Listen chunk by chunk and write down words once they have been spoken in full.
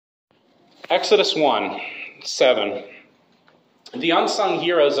Exodus 1:7. The unsung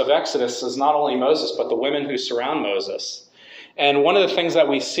heroes of Exodus is not only Moses, but the women who surround Moses. And one of the things that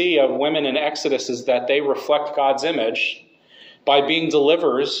we see of women in Exodus is that they reflect God's image by being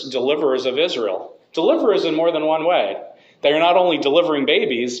deliverers of Israel. Deliverers in more than one way. They are not only delivering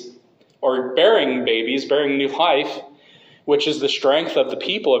babies or bearing babies, bearing new life, which is the strength of the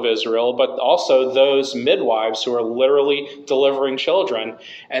people of Israel, but also those midwives who are literally delivering children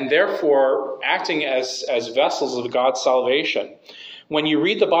and therefore acting as vessels of God's salvation. When you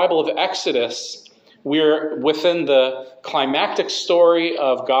read the Bible of Exodus, we're within the climactic story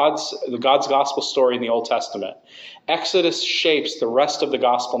of God's gospel story in the Old Testament. Exodus shapes the rest of the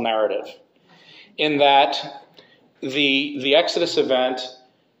gospel narrative in that the Exodus event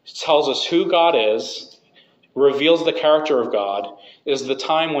tells us who God is, reveals the character of God, is the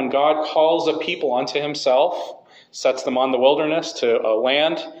time when God calls a people unto himself, sets them on the wilderness to a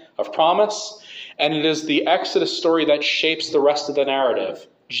land of promise, and it is the Exodus story that shapes the rest of the narrative.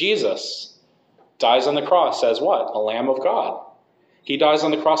 Jesus dies on the cross as what? A Lamb of God. He dies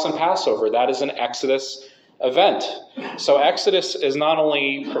on the cross on Passover. That is an Exodus event. So Exodus is not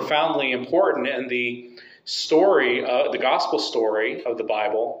only profoundly important in the story, the gospel story of the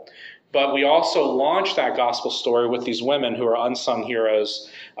Bible, but we also launch that gospel story with these women who are unsung heroes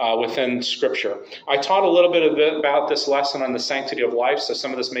within Scripture. I taught a little bit about this lesson on the sanctity of life, so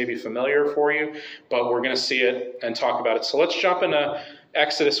some of this may be familiar for you, but we're going to see it and talk about it. So let's jump into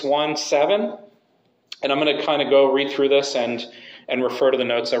Exodus 1:7, and I'm going to kind of go read through this and refer to the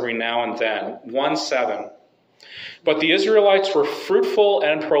notes every now and then. 1:7. But the Israelites were fruitful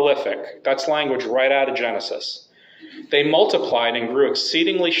and prolific. That's language right out of Genesis. They multiplied and grew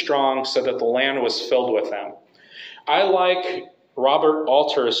exceedingly strong so that the land was filled with them. I like Robert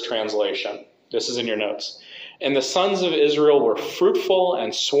Alter's translation. This is in your notes. And the sons of Israel were fruitful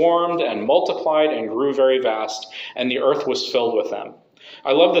and swarmed and multiplied and grew very vast, and the earth was filled with them.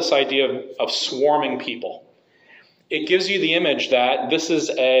 I love this idea of swarming people. It gives you the image that this is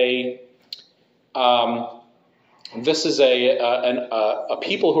a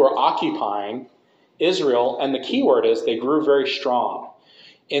people who are occupying Israel, and the key word is they grew very strong.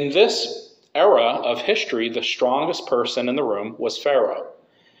 In this era of history, the strongest person in the room was Pharaoh.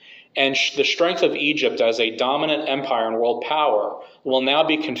 And the strength of Egypt as a dominant empire and world power will now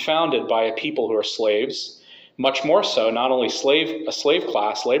be confounded by a people who are slaves, much more so, not only a slave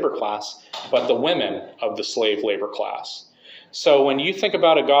class, labor class, but the women of the slave labor class. So when you think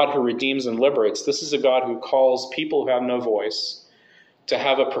about a God who redeems and liberates, this is a God who calls people who have no voice to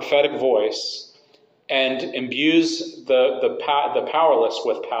have a prophetic voice and imbues the powerless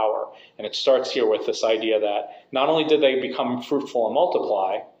with power. And it starts here with this idea that not only did they become fruitful and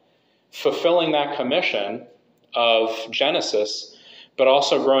multiply, fulfilling that commission of Genesis, but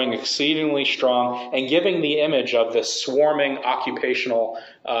also growing exceedingly strong and giving the image of this swarming occupational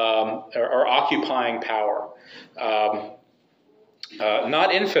or occupying power.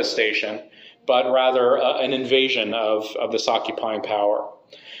 Not infestation, but rather an invasion of this occupying power.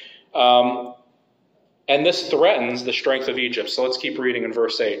 And this threatens the strength of Egypt. So let's keep reading in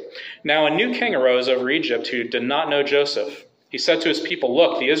verse 8. Now a new king arose over Egypt who did not know Joseph. He said to his people,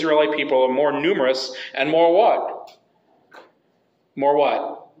 look, the Israelite people are more numerous and more what? More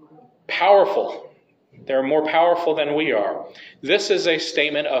what? Powerful. They're more powerful than we are. This is a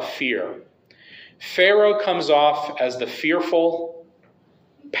statement of fear. Pharaoh comes off as the fearful,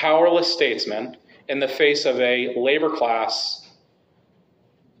 powerless statesman in the face of a labor class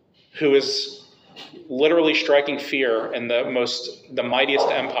who is literally striking fear in the mightiest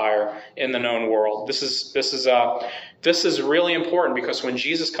empire in the known world. This is really important because when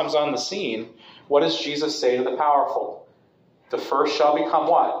Jesus comes on the scene, what does Jesus say to the powerful? The first shall become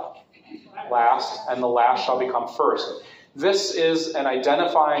what? Last, and the last shall become first. This is an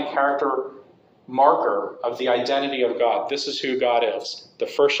identifying character marker of the identity of God. This is who God is. The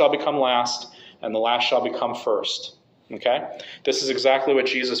first shall become last, and the last shall become first. Okay? This is exactly what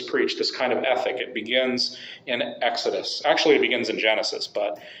Jesus preached, this kind of ethic. It begins in Exodus. Actually, it begins in Genesis,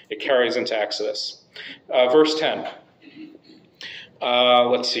 but it carries into Exodus. Verse 10.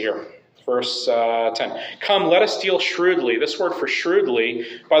 Let's see here. Verse 10. Come, let us deal shrewdly. This word for shrewdly,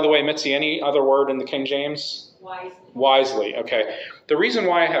 by the way, Mitzi, any other word in the King James? Wisely. Wisely, okay. The reason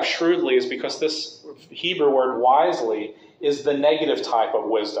why I have shrewdly is because this Hebrew word wisely is the negative type of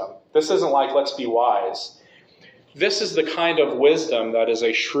wisdom. This isn't like let's be wise. This is the kind of wisdom that is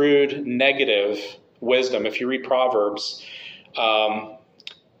a shrewd, negative wisdom. If you read Proverbs,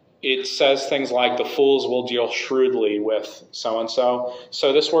 it says things like the fools will deal shrewdly with so-and-so.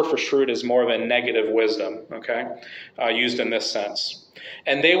 So this word for shrewd is more of a negative wisdom, okay, used in this sense.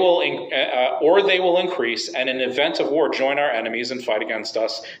 And they will increase, and in event of war, join our enemies and fight against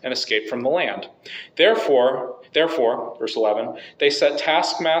us and escape from the land. Therefore, verse 11, they set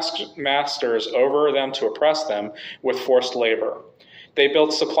taskmasters over them to oppress them with forced labor. They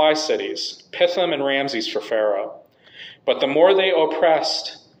built supply cities, Pithom and Ramses for Pharaoh. But the more they were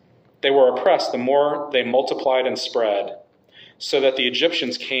oppressed, the more they multiplied and spread, so that the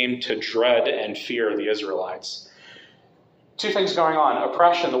Egyptians came to dread and fear the Israelites. Two things going on.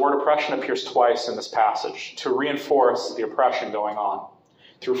 Oppression, the word oppression appears twice in this passage to reinforce the oppression going on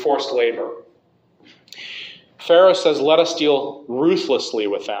through forced labor. Pharaoh says, let us deal ruthlessly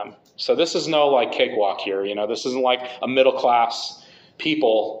with them. So this is no like cakewalk here. This isn't like a middle class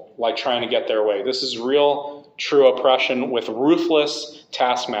people like trying to get their way. This is real, true oppression with ruthless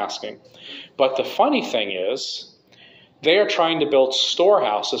taskmasking. But the funny thing is, they are trying to build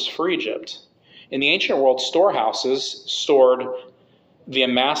storehouses for Egypt. In the ancient world, storehouses stored the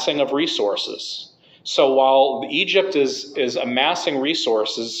amassing of resources. So while Egypt is amassing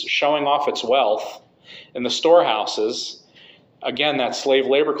resources, showing off its wealth, in the storehouses, again, that slave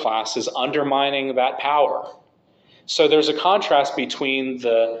labor class is undermining that power. So there's a contrast between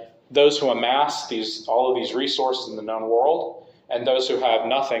those who amass all of these resources in the known world and those who have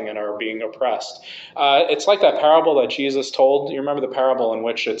nothing and are being oppressed. It's like that parable that Jesus told. You remember the parable in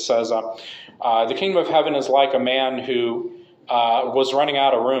which it says, the kingdom of heaven is like a man who was running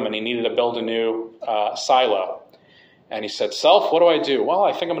out of room and he needed to build a new silo. And he said, self, what do I do? Well,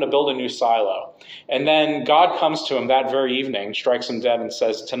 I think I'm going to build a new silo. And then God comes to him that very evening, strikes him dead and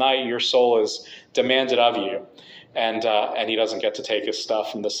says, tonight your soul is demanded of you. And he doesn't get to take his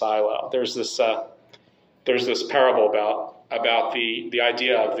stuff from the silo. There's this parable about the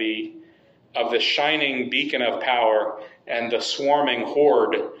idea of the shining beacon of power and the swarming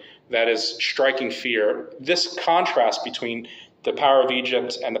horde that is striking fear. This contrast between the power of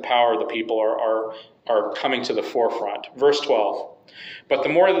Egypt and the power of the people are coming to the forefront. Verse 12. But the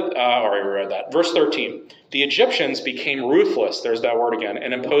more, already read that. Verse 13. The Egyptians became ruthless, there's that word again,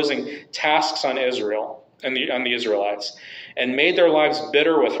 in imposing tasks on Israel and on the Israelites, and made their lives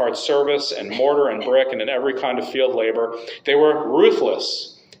bitter with hard service and mortar and brick and in every kind of field labor. They were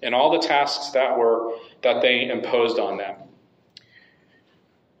ruthless in all the tasks that they imposed on them.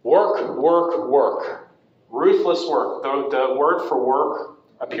 Work, work, work. Ruthless work. The word for work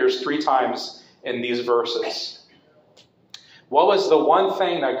appears 3 times in these verses. What was the one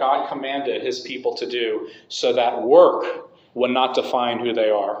thing that God commanded his people to do so that work would not define who they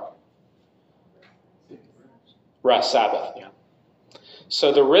are? Rest, Sabbath, yeah.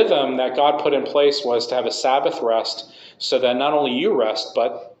 So the rhythm that God put in place was to have a Sabbath rest so that not only you rest,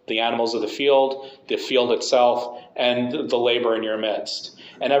 but the animals of the field itself, and the labor in your midst.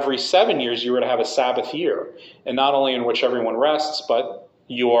 And every 7 years you were to have a Sabbath year, and not only in which everyone rests, but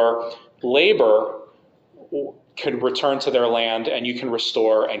your labor could return to their land and you can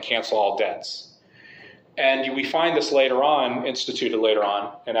restore and cancel all debts. And we find this instituted later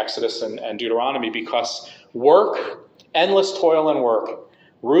on in Exodus and Deuteronomy, because work, endless toil and work,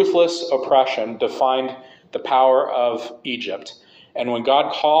 ruthless oppression defined the power of Egypt. And when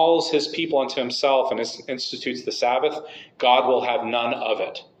God calls his people unto himself and institutes the Sabbath, God will have none of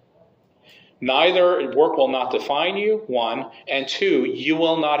it. Neither work will not define you, 1, and 2, you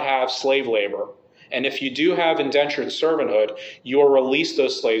will not have slave labor. And if you do have indentured servanthood, you will release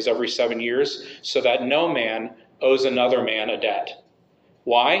those slaves every 7 years so that no man owes another man a debt.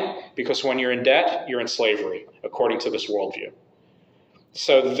 Why? Because when you're in debt, you're in slavery, according to this worldview.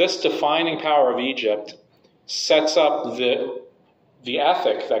 So this defining power of Egypt sets up the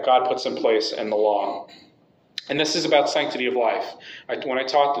ethic that God puts in place in the law. And this is about sanctity of life. When I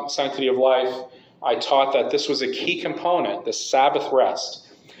taught sanctity of life, I taught that this was a key component, the Sabbath rest,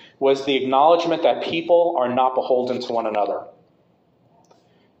 was the acknowledgement that people are not beholden to one another.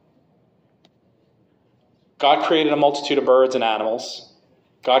 God created a multitude of birds and animals.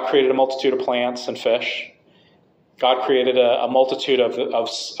 God created a multitude of plants and fish. God created a multitude of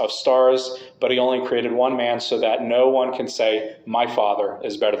stars, but he only created one man so that no one can say, my father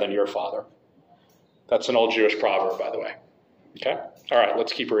is better than your father. That's an old Jewish proverb, by the way. Okay? All right,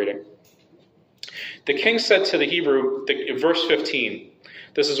 let's keep reading. The king said to the Hebrew, verse 15,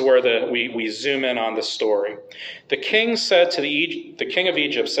 this is where we zoom in on the story. The king of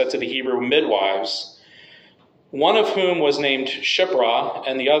Egypt said to the Hebrew midwives, one of whom was named Shiphrah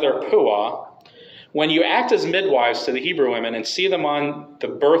and the other Puah, when you act as midwives to the Hebrew women and see them on the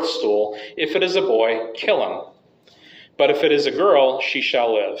birth stool, if it is a boy, kill him. But if it is a girl, she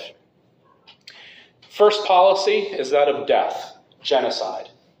shall live. First policy is that of death, genocide.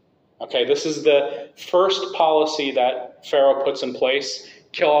 Okay, this is the first policy that Pharaoh puts in place.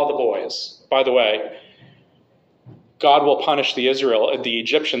 Kill all the boys. By the way, God will punish the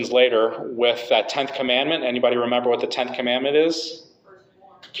Egyptians later with that 10th commandment. Anybody remember what the 10th commandment is?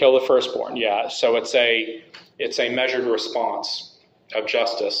 Kill the firstborn. Yeah, so it's a measured response of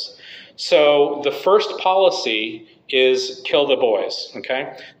justice. So the first policy is kill the boys.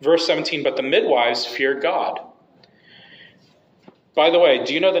 Okay? Verse 17, but the midwives feared God. By the way,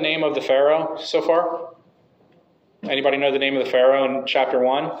 do you know the name of the Pharaoh so far? Anybody know the name of the Pharaoh in chapter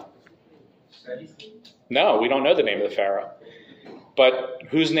 1? No, we don't know the name of the Pharaoh. But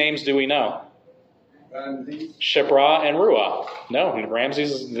whose names do we know? Ramses. Shipra and Ruah. No,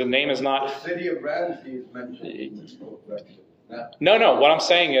 Ramses, the name is not... The city of Ramses mentioned. No, what I'm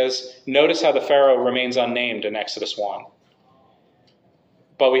saying is, notice how the Pharaoh remains unnamed in Exodus 1.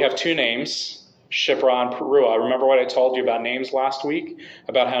 But we have two names, Shipra and Ruah. Remember what I told you about names last week?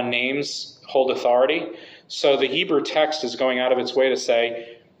 About how names hold authority? So the Hebrew text is going out of its way to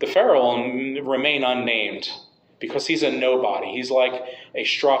say, the Pharaoh will remain unnamed because he's a nobody. He's like a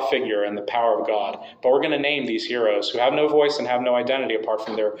straw figure in the power of God. But we're going to name these heroes who have no voice and have no identity apart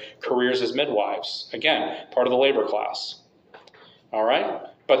from their careers as midwives. Again, part of the labor class. All right?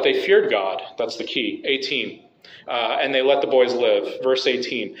 But they feared God. That's the key. 18. And they let the boys live. Verse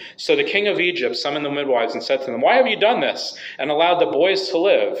 18. So the king of Egypt summoned the midwives and said to them, why have you done this and allowed the boys to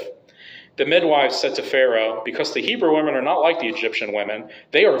live? The midwives said to Pharaoh, because the Hebrew women are not like the Egyptian women.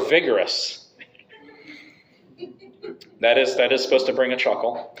 They are vigorous. That is supposed to bring a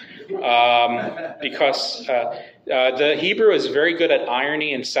chuckle. Because the Hebrew is very good at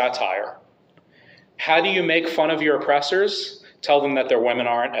irony and satire. How do you make fun of your oppressors? Tell them that their women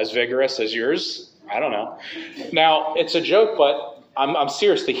aren't as vigorous as yours? I don't know. Now, it's a joke, but I'm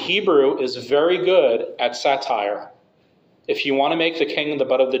serious. The Hebrew is very good at satire. If you want to make the king the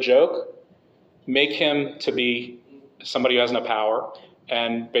butt of the joke, make him to be somebody who has no power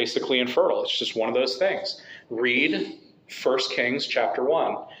and basically infertile. It's just one of those things. Read 1 Kings chapter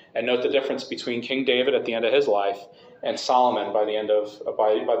 1 and note the difference between King David at the end of his life and Solomon by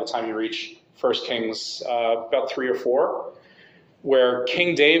the time you reach 1 Kings about 3 or 4, where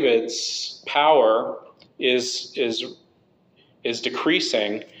King David's power is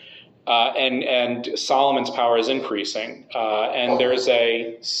decreasing and Solomon's power is increasing. And there's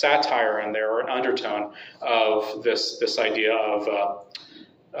a satire in there, or an undertone of this idea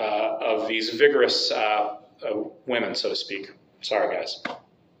of these vigorous women, so to speak. Sorry, guys.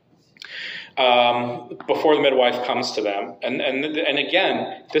 Before the midwife comes to them. And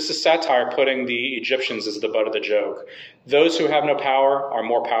again, this is satire putting the Egyptians as the butt of the joke. Those who have no power are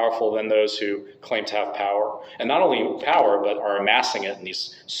more powerful than those who claim to have power. And not only power, but are amassing it in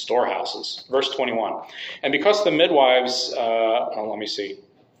these storehouses. Verse 21. And because the midwives,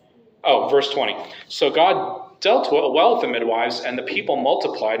 verse 20. So God dealt well with the midwives, and the people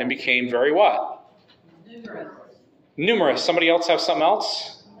multiplied and became very what? Numerous. Somebody else have something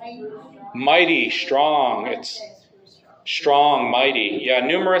else? Mighty, strong. It's strong, mighty. Yeah,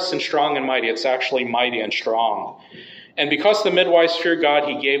 numerous and strong and mighty. It's actually mighty and strong. And because the midwives feared God,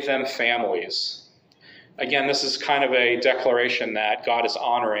 he gave them families. Again, this is kind of a declaration that God is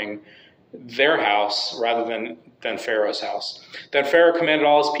honoring their house rather than Pharaoh's house. Then Pharaoh commanded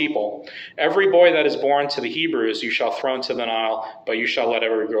all his people, every boy that is born to the Hebrews you shall throw into the Nile, but you shall let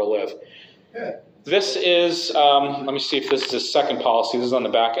every girl live. Yeah. This is, let me see if this is his second policy. This is on the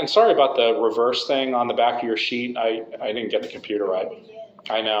back. And sorry about the reverse thing on the back of your sheet. I didn't get the computer right.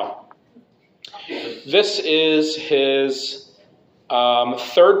 I know. This is his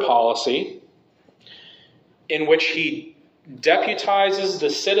third policy, in which he deputizes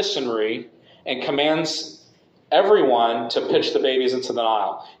the citizenry and commands everyone to pitch the babies into the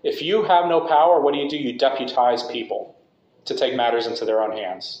Nile. If you have no power, what do? You deputize people to take matters into their own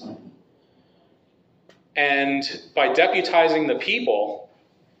hands. And by deputizing the people,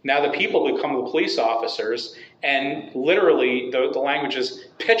 now the people become the police officers, and literally the language is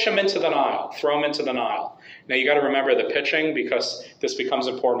pitch them into the Nile, throw them into the Nile. Now you got to remember the pitching, because this becomes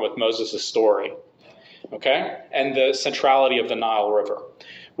important with Moses' story, okay? And the centrality of the Nile River,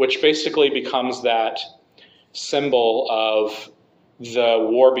 which basically becomes that symbol of the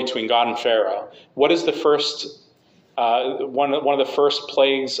war between God and Pharaoh. What is the first, one of the first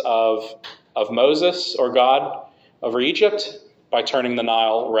plagues of Moses or God over Egypt? By turning the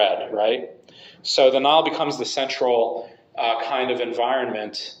Nile red, right? So the Nile becomes the central kind of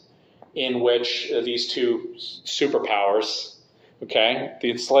environment in which these two superpowers Okay?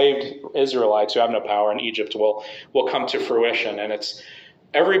 The enslaved Israelites who have no power in Egypt will come to fruition. And it's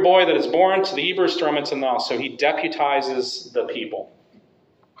every boy that is born to the Hebrews throw him into the Nile. So he deputizes the people.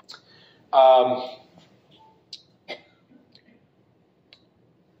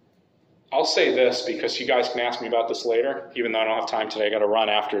 I'll say this because you guys can ask me about this later, even though I don't have time today. I got to run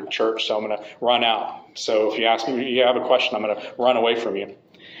after church, so I'm going to run out. So if you ask me, you have a question, I'm going to run away from you.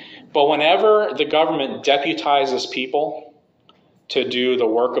 But whenever the government deputizes people to do the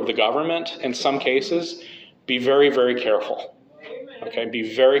work of the government, in some cases, be very, very careful. Okay,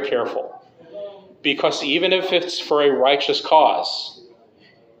 be very careful. Because even if it's for a righteous cause,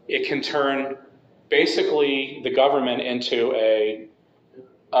 it can turn basically the government into a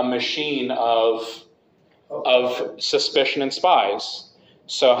machine of suspicion and spies.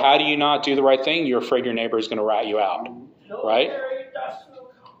 So how do you not do the right thing? You're afraid your neighbor is going to rat you out, right?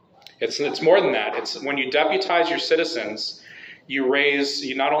 It's more than that. It's when you deputize your citizens, you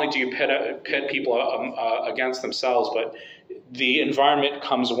not only do you pit people against themselves, but the environment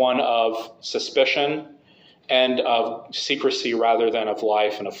becomes one of suspicion and of secrecy rather than of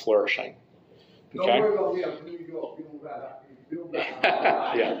life and of flourishing. Okay?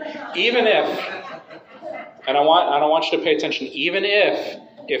 Yeah. Even if, and I want you to pay attention, even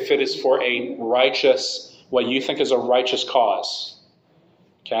if it is for a righteous, what you think is a righteous cause.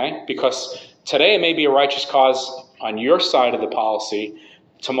 Okay? Because today it may be a righteous cause on your side of the policy.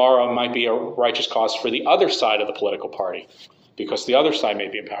 Tomorrow it might be a righteous cause for the other side of the political party. Because the other side may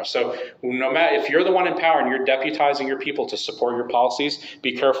be in power. So no matter if you're the one in power and you're deputizing your people to support your policies,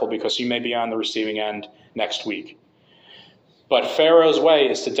 be careful because you may be on the receiving end next week. But Pharaoh's way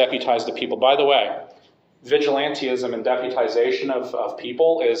is to deputize the people. By the way, vigilantism and deputization of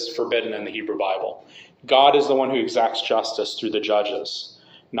people is forbidden in the Hebrew Bible. God is the one who exacts justice through the judges,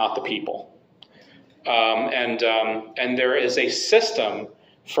 not the people. And there is a system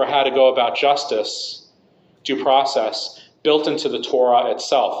for how to go about justice, due process, built into the Torah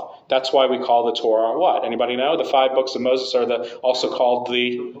itself. That's why we call the Torah what? Anybody know? The 5 books of Moses are also called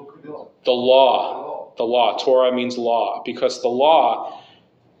the law. The law. Torah means law. Because the law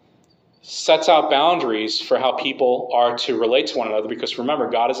sets out boundaries for how people are to relate to one another. Because remember,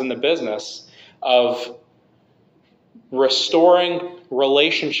 God is in the business of restoring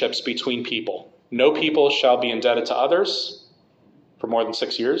relationships between people. No people shall be indebted to others for more than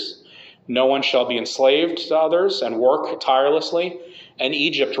 6 years. No one shall be enslaved to others and work tirelessly. And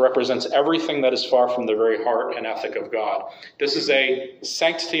Egypt represents everything that is far from the very heart and ethic of God. This is a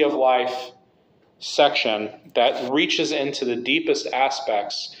sanctity of life section that reaches into the deepest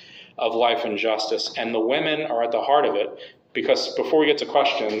aspects of life and justice. And the women are at the heart of it. Because before we get to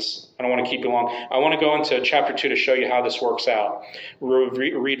questions, I don't want to keep you long. I want to go into chapter 2 to show you how this works out.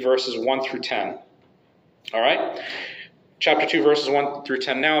 Read verses 1 through 10. All right? Chapter 2, verses 1 through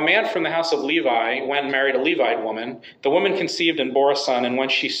 10. Now a man from the house of Levi went and married a Levite woman. The woman conceived and bore a son, and when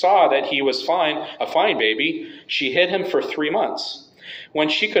she saw that he was a fine baby, she hid him for 3 months. When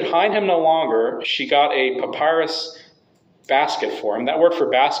she could hide him no longer, she got a papyrus basket for him. That word for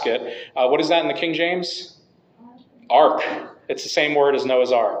basket, what is that in the King James? Ark. It's the same word as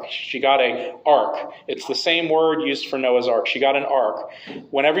Noah's Ark. She got an ark. It's the same word used for Noah's Ark. She got an ark.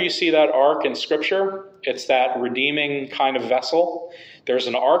 Whenever you see that ark in Scripture, it's that redeeming kind of vessel. There's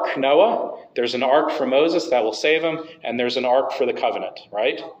an ark, Noah. There's an ark for Moses that will save him. And there's an ark for the covenant,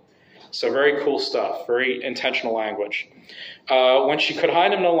 right? So very cool stuff. Very intentional language. When she could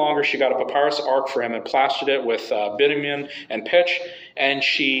hide him no longer, she got a papyrus ark for him and plastered it with bitumen and pitch. And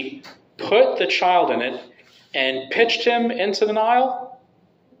she put the child in it and pitched him into the Nile?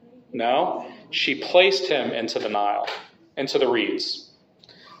 No. She placed him into the Nile, into the reeds,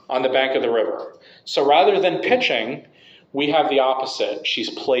 on the bank of the river. So rather than pitching, we have the opposite. She's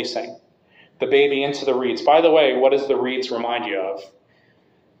placing the baby into the reeds. By the way, what does the reeds remind you of?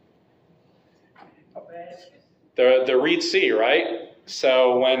 The Reed Sea, right?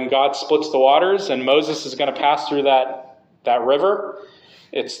 So when God splits the waters and Moses is going to pass through that river,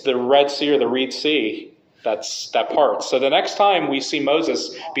 it's the Red Sea or the Reed Sea. That's that part. So the next time we see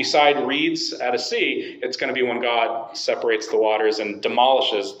Moses beside reeds at a sea, it's going to be when God separates the waters and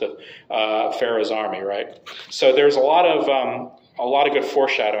demolishes the Pharaoh's army, right? So there's a lot of good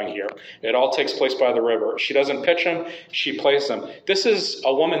foreshadowing here. It all takes place by the river. She doesn't pitch him, she places him. This is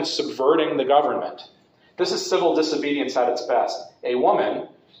a woman subverting the government. This is civil disobedience at its best. A woman,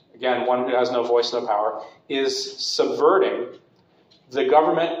 again, one who has no voice, no power, is subverting the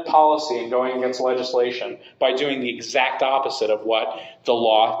government policy and going against legislation by doing the exact opposite of what the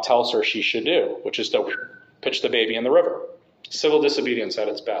law tells her she should do, which is to pitch the baby in the river. Civil disobedience at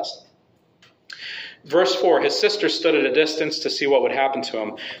its best. Verse 4, his sister stood at a distance to see what would happen to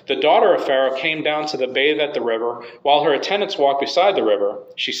him. The daughter of Pharaoh came down to bathe at the river. While her attendants walked beside the river,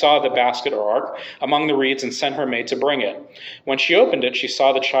 she saw the basket or ark among the reeds and sent her maid to bring it. When she opened it, she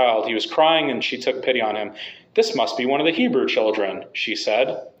saw the child. He was crying, and she took pity on him. "This must be one of the Hebrew children," she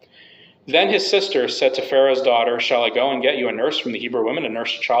said. Then his sister said to Pharaoh's daughter, "Shall I go and get you a nurse from the Hebrew women to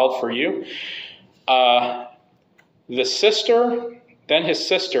nurse a child for you?" Then his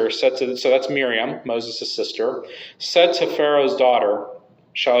sister said so that's Miriam, Moses' sister, said to Pharaoh's daughter,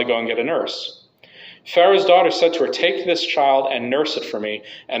 "Shall I go and get a nurse?" Pharaoh's daughter said to her, "Take this child and nurse it for me,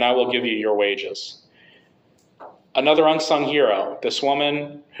 and I will give you your wages." Another unsung hero, this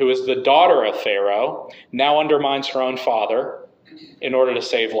woman who is the daughter of Pharaoh, now undermines her own father in order to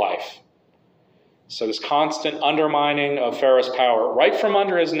save life. So this constant undermining of Pharaoh's power right from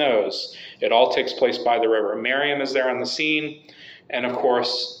under his nose, it all takes place by the river. Miriam is there on the scene. And of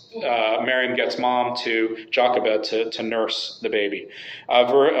course, Miriam gets mom to Jochebed to nurse the baby.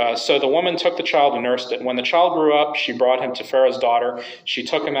 So the woman took the child and nursed it. When the child grew up, she brought him to Pharaoh's daughter. She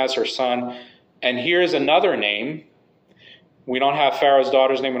took him as her son. And here's another name. We don't have Pharaoh's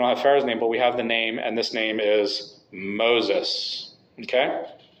daughter's name. We don't have Pharaoh's name, but we have the name. And this name is Moses. Okay?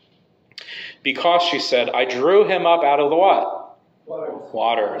 Because she said, "I drew him up out of the what?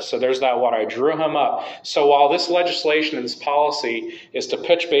 Water." So there's that water. I drew him up. So while this legislation and this policy is to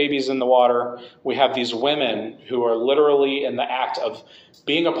pitch babies in the water, we have these women who are literally in the act of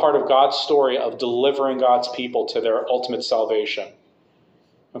being a part of God's story of delivering God's people to their ultimate salvation.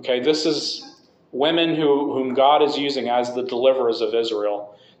 Okay, this is women whom God is using as the deliverers of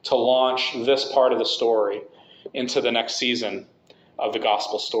Israel to launch this part of the story into the next season of the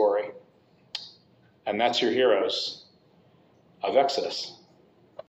gospel story. And that's your heroes of Exodus.